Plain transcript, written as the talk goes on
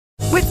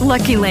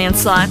Lucky Land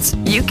Slots,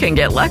 you can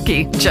get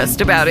lucky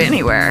just about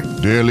anywhere.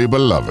 Dearly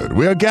beloved,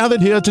 we are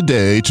gathered here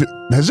today to...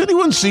 Has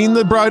anyone seen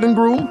the bride and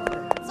groom?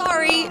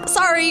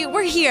 Sorry,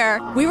 we're here.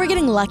 We were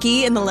getting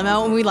lucky in the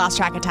limo and we lost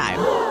track of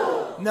time.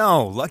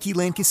 No, Lucky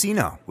Land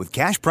Casino, with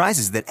cash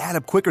prizes that add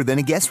up quicker than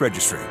a guest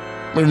registry.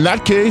 In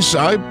that case,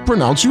 I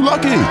pronounce you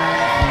lucky.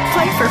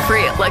 Play for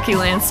free at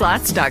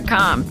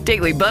LuckyLandSlots.com.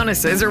 Daily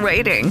bonuses are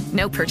waiting.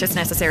 No purchase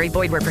necessary.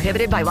 Void where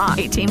prohibited by law.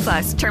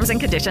 18+. Terms and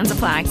conditions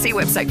apply. See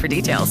website for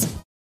details.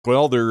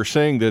 Well, they're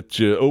saying that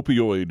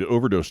opioid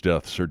overdose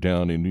deaths are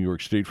down in New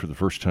York State for the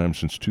first time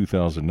since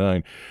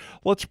 2009.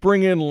 Let's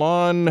bring in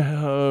Lon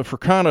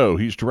Fricano.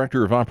 He's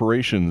Director of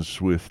Operations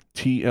with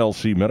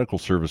TLC Medical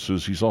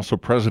Services. He's also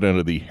president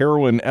of the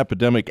Heroin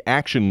Epidemic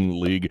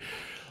Action League.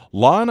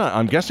 Lon,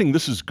 I'm guessing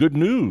this is good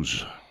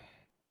news.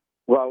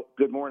 Well,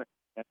 good morning.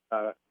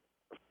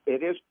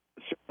 It is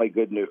certainly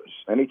good news.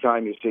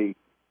 Anytime you see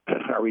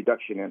a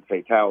reduction in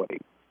fatality,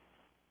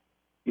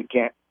 you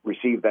can't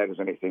receive that as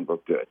anything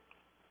but good.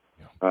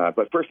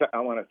 But first, I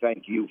want to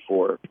thank you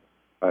for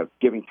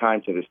giving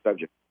time to this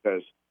subject,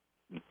 because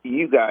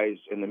you guys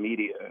in the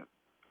media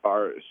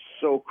are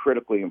so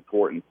critically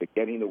important to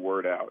getting the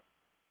word out,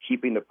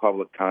 keeping the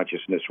public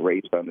consciousness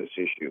raised on this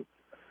issue.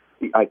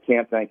 I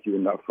can't thank you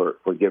enough for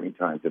giving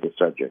time to the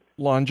subject.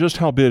 Lon, just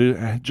how bad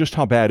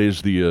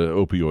is the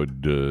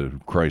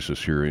opioid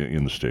crisis here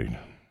in the state?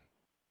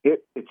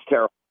 It's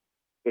terrible.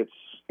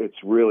 It's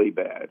really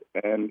bad.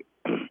 And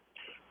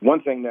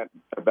one thing that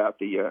about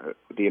the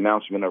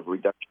announcement of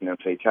reduction in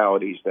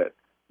fatalities that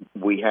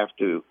we have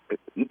to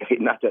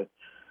not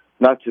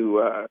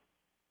to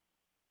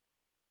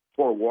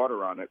pour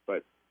water on it,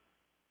 but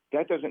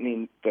that doesn't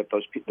mean that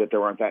that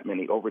there aren't that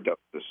many overdoses.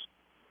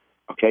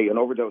 Okay, an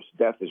overdose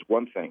death is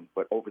one thing,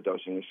 but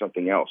overdosing is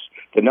something else.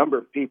 The number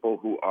of people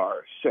who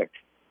are sick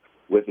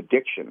with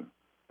addiction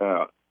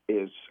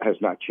has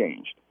not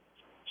changed.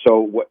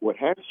 So what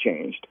has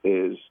changed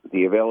is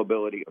the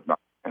availability of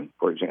Narcan,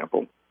 for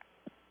example.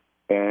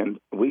 And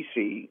we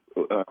see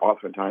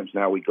oftentimes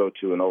now we go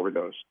to an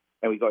overdose,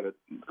 and we go to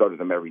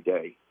them every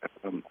day,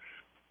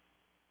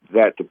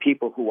 that the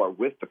people who are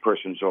with the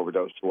person's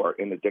overdose, who are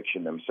in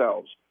addiction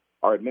themselves,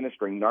 are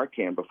administering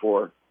Narcan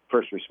before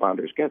first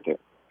responders get there.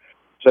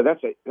 So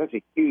that's a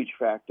huge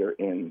factor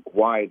in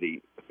why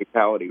the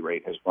fatality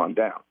rate has gone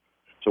down.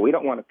 So we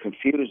don't want to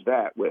confuse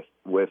that with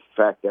the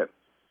fact that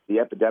the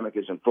epidemic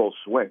is in full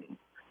swing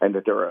and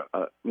that there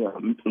are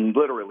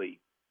literally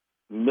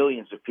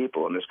millions of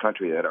people in this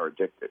country that are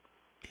addicted.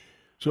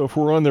 So if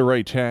we're on the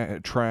right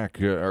track,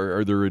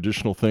 are there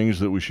additional things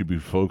that we should be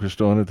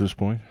focused on at this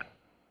point?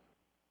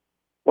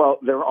 Well,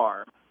 there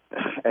are.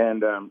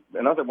 And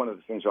another one of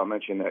the things I'll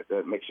mention that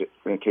makes it,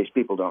 in case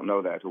people don't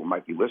know that who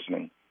might be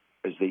listening,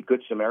 is the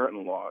Good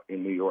Samaritan law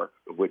in New York,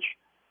 which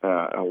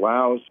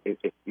allows,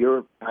 if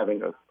you're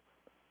having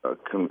a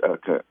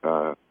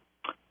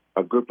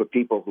group of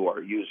people who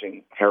are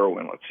using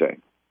heroin, let's say,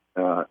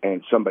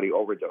 and somebody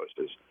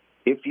overdoses,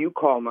 if you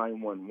call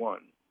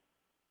 911,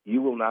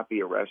 you will not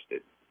be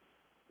arrested.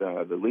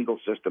 The legal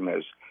system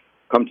has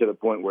come to the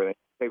point where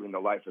saving the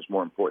life is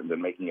more important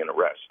than making an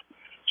arrest.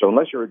 So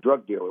unless you're a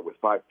drug dealer with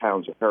 5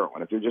 pounds of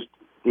heroin, if you're just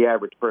the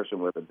average person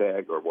with a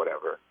bag or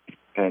whatever,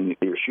 and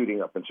you're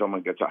shooting up and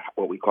someone gets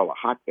what we call a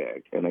hot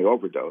bag and they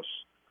overdose,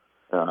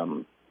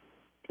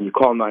 you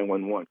call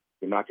 911,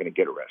 you're not going to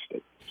get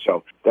arrested.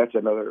 So that's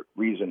another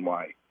reason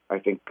why I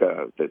think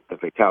that the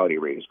fatality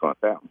rate has gone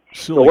down.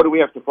 So what do we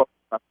have to focus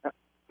on?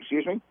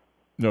 Excuse me?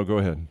 No, go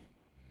ahead.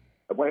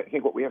 I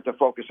think what we have to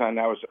focus on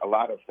now is a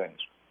lot of things.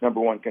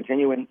 Number one,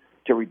 continuing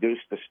to reduce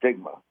the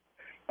stigma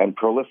and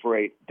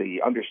proliferate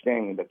the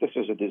understanding that this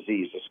is a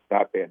disease, it's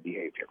not bad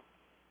behavior.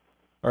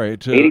 All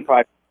right.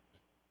 85.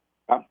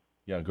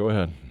 Yeah, go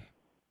ahead.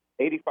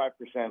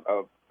 85%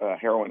 of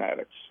heroin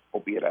addicts,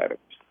 opiate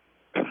addicts,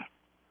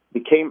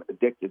 became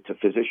addicted to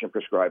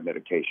physician-prescribed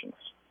medications.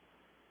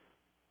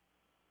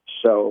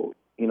 So,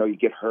 you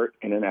get hurt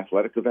in an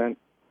athletic event,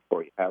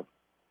 or you have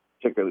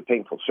particularly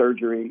painful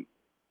surgery,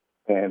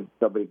 and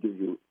somebody gives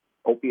you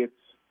opiates.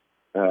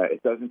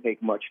 It doesn't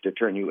take much to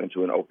turn you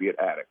into an opiate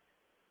addict.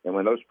 And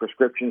when those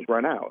prescriptions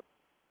run out,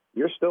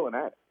 you're still an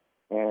addict.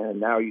 And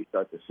now you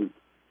start to see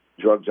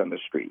drugs on the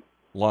street.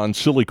 Lon,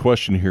 silly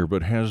question here,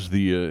 but has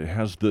the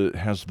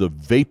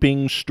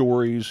vaping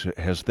stories,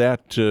 has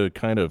that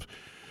kind of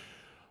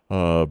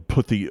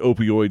put the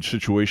opioid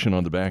situation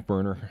on the back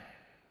burner?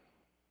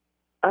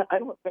 I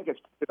don't think it's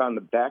put it on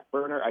the back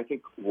burner. I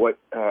think what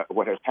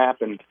has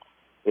happened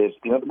is,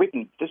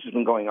 this has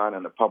been going on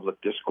in the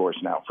public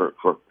discourse now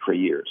for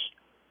years,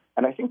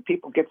 and I think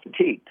people get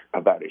fatigued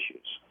about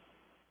issues.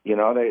 They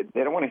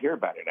don't want to hear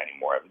about it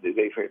anymore.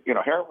 They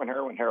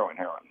heroin.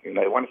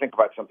 They want to think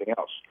about something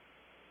else.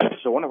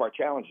 So one of our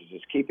challenges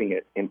is keeping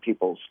it in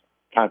people's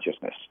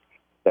consciousness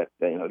that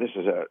this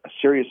is a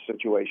serious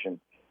situation.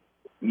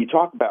 You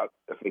talk about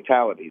the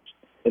fatalities.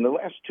 In the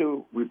last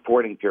 2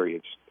 reporting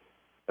periods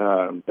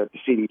that the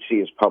CDC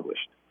has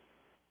published,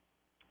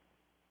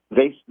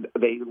 they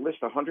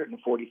list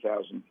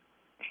 140,000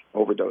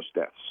 overdose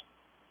deaths.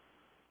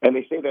 And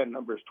they say that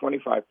number is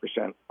 25%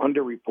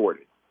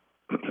 underreported.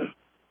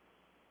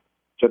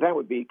 So that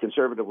would be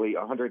conservatively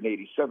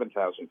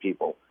 187,000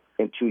 people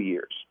in 2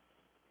 years.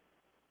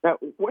 Now,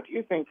 what do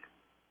you think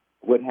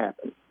would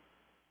happen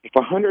if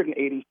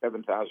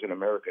 187,000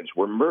 Americans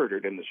were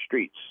murdered in the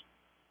streets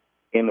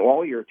in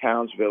all your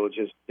towns,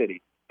 villages,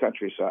 cities,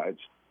 countrysides,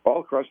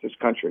 all across this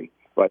country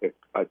by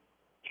a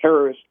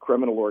terrorist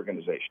criminal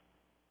organization?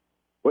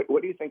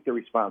 What do you think the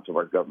response of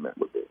our government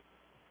would be?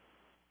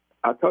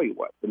 I'll tell you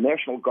what. The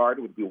National Guard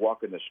would be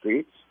walking the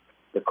streets,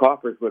 the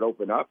coffers would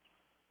open up,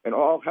 and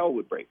all hell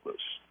would break loose.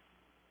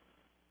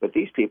 But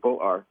these people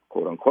are,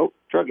 quote-unquote,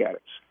 drug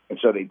addicts, and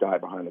so they die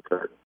behind the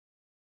curtain.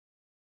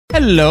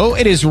 Hello,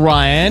 it is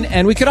Ryan,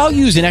 and we could all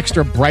use an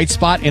extra bright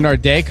spot in our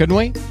day, couldn't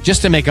we?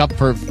 Just to make up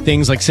for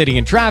things like sitting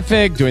in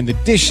traffic, doing the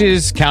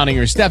dishes, counting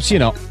your steps, you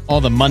know,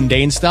 all the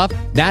mundane stuff.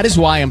 That is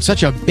why I'm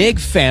such a big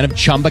fan of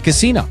Chumba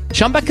Casino.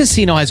 Chumba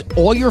Casino has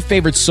all your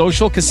favorite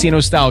social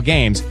casino-style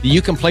games that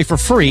you can play for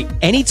free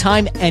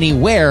anytime,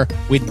 anywhere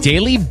with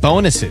daily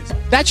bonuses.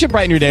 That should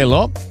brighten your day a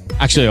little.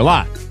 Actually, a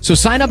lot. So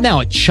sign up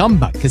now at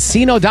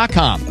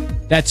ChumbaCasino.com.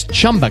 That's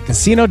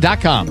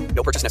ChumbaCasino.com.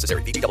 No purchase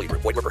necessary. VGW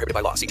Group. Void where prohibited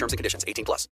by law. See terms and conditions. 18+.